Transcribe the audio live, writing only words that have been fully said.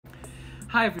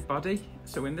Hi everybody,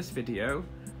 so in this video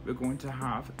we're going to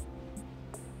have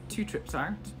two trips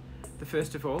out. The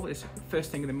first of all is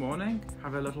first thing in the morning,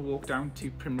 have a little walk down to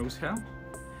Primrose Hill,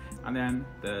 and then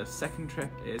the second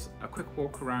trip is a quick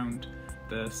walk around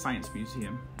the Science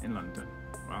Museum in London.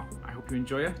 Well, I hope you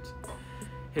enjoy it.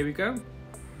 Here we go.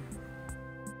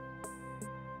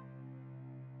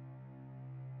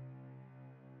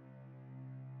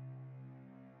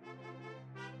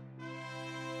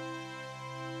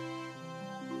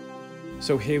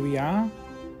 So here we are,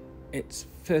 it's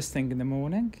first thing in the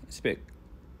morning. It's a bit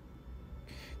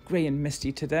grey and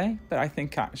misty today, but I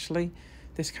think actually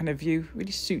this kind of view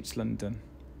really suits London.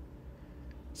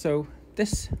 So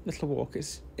this little walk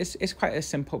is quite a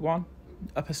simple one,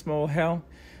 up a small hill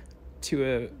to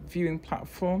a viewing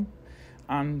platform,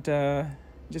 and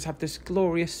just have this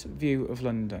glorious view of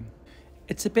London.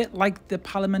 It's a bit like the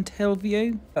Parliament Hill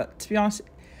view, but to be honest,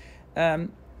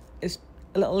 it's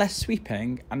a little less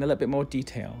sweeping and a little bit more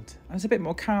detailed, and it's a bit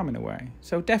more calm in a way.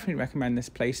 So definitely recommend this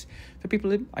place for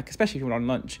people who, like, especially if you're on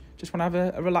lunch, just want to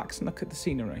have a relaxing look at the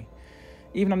scenery.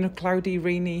 Even on a cloudy,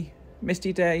 rainy,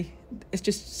 misty day, it's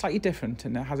just slightly different,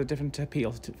 and it has a different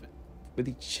appeal with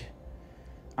each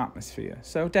atmosphere.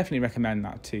 So definitely recommend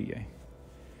that to you.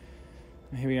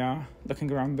 And here we are,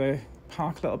 looking around the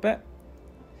park a little bit.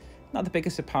 Not the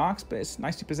biggest of parks, but it's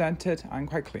nicely presented and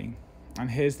quite clean.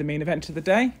 And here's the main event of the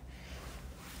day.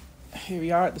 Here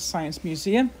we are at the Science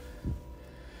Museum.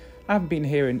 I haven't been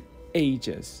here in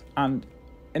ages, and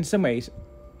in some ways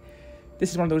this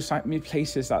is one of those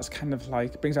places that's kind of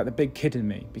like brings out the big kid in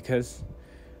me, because,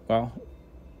 well,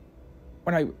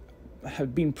 when I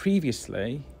had been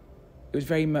previously, it was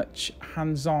very much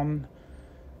hands-on,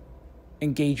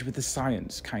 engaged with the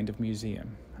science kind of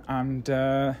museum, and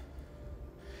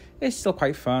it's still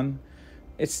quite fun.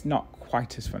 It's not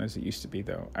quite as fun as it used to be,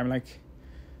 though. I'm like,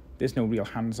 there's no real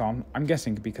hands-on, I'm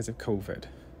guessing because of COVID.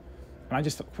 And I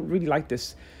just really like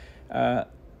this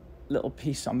little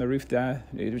piece on the roof there.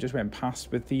 It just went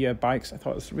past with the bikes. I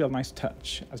thought it was a real nice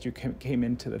touch as you came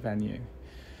into the venue.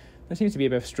 There seems to be a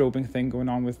bit of a strobing thing going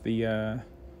on with the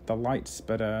lights,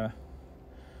 but I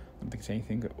don't think it's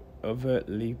anything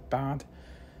overtly bad.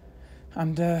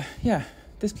 And yeah,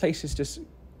 this place is just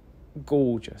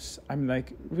gorgeous. I'm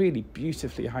like, really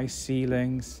beautifully high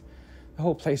ceilings. The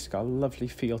whole place has got a lovely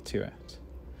feel to it.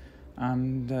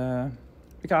 And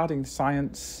regarding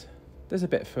science, there's a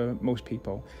bit for most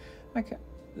people. Like,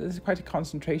 there's quite a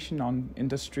concentration on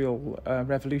industrial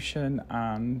revolution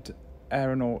and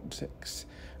aeronautics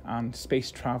and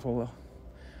space travel.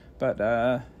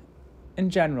 But in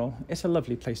general, it's a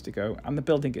lovely place to go, and the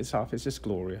building itself is just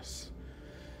glorious.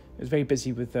 It was very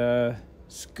busy with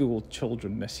school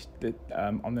children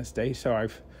on this day, so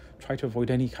I've tried to avoid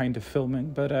any kind of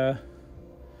filming, but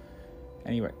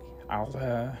anyway,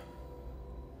 I'll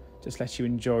just let you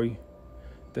enjoy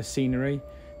the scenery.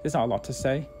 There's not a lot to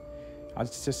say.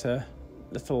 It's just a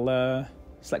little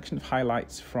selection of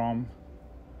highlights from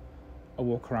a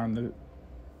walk around the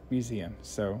museum.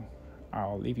 So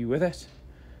I'll leave you with it,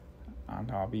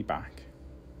 and I'll be back.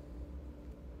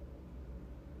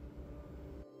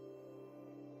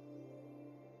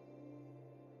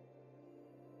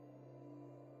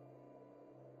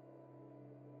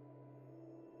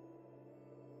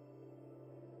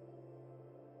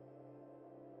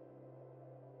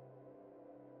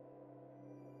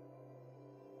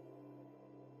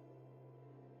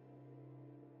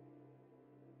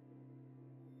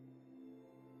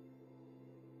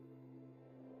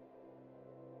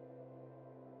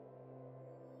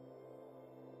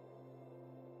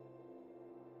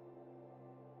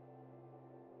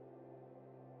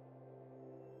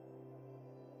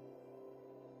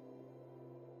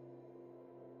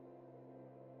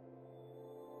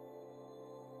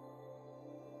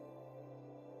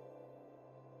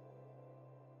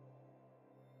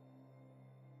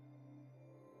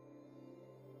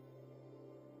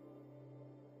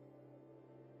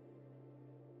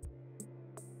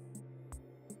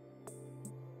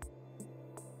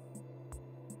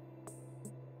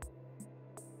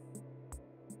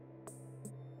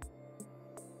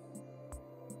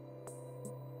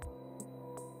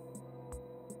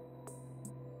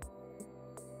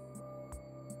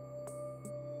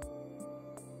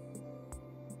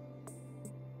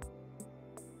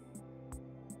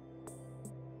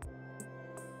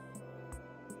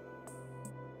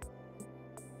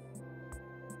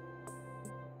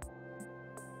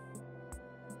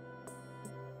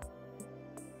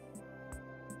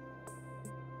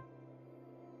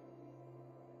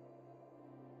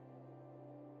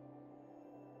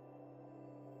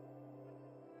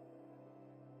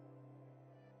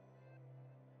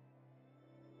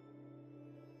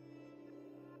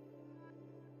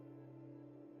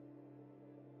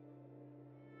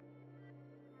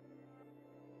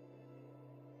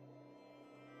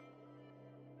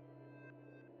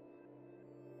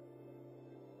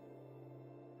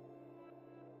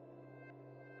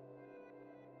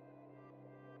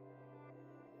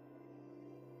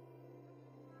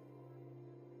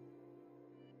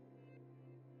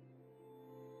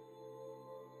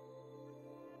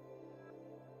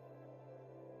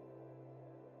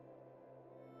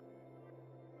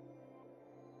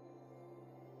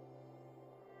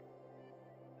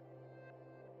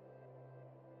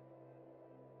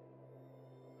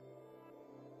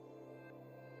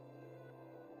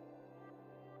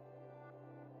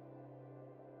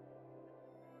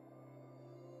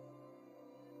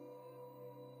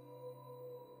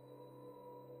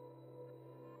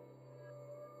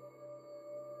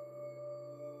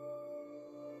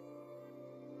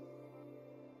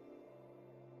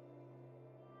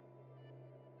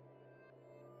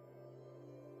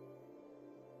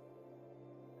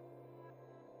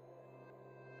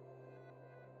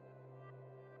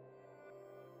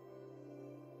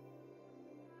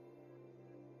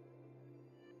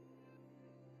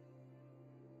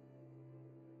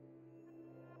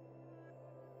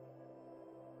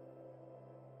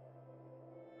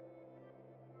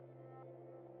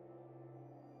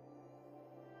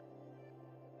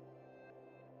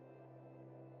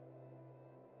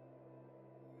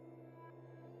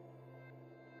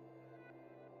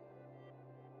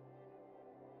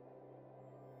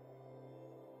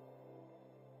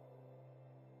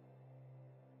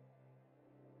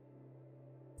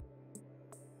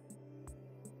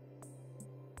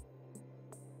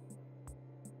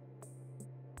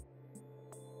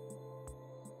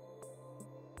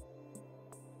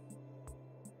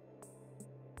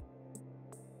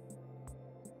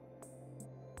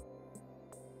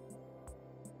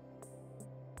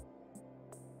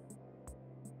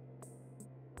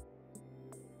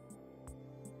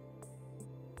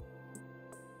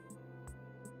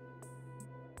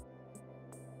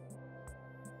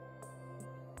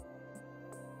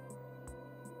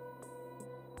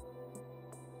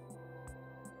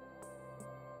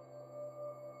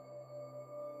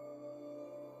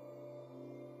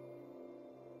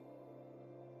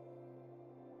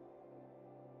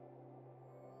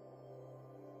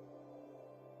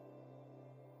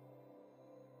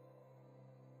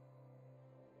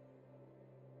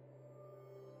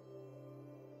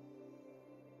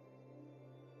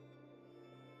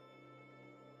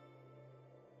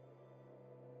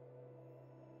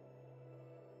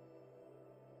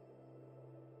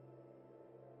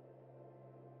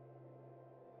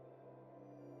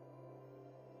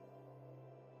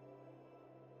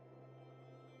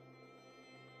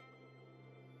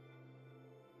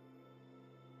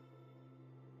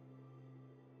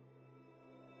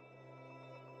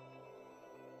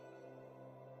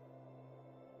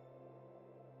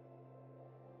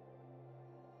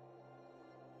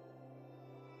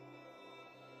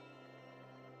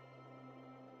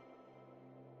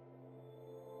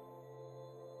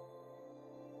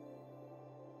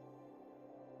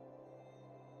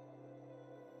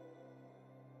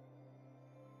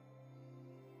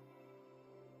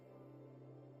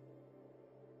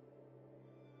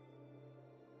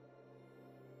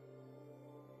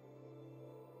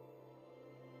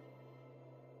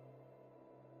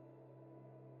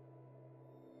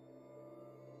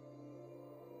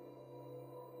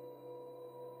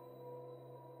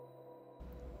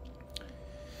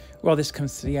 Well, this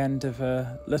comes to the end of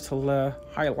little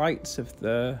highlights of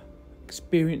the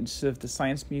experience of the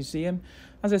Science Museum.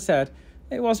 As I said,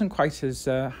 it wasn't quite as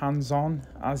hands-on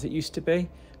as it used to be,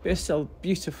 but it's still a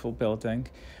beautiful building.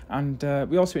 And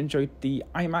we also enjoyed the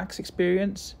IMAX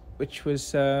experience, which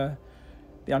was the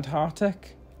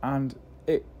Antarctic, and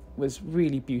it was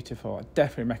really beautiful. I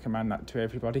definitely recommend that to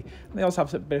everybody. And they also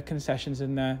have a bit of concessions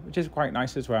in there, which is quite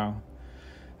nice as well.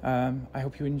 I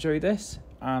hope you enjoy this,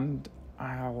 and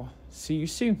I'll see you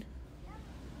soon.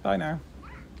 Bye now.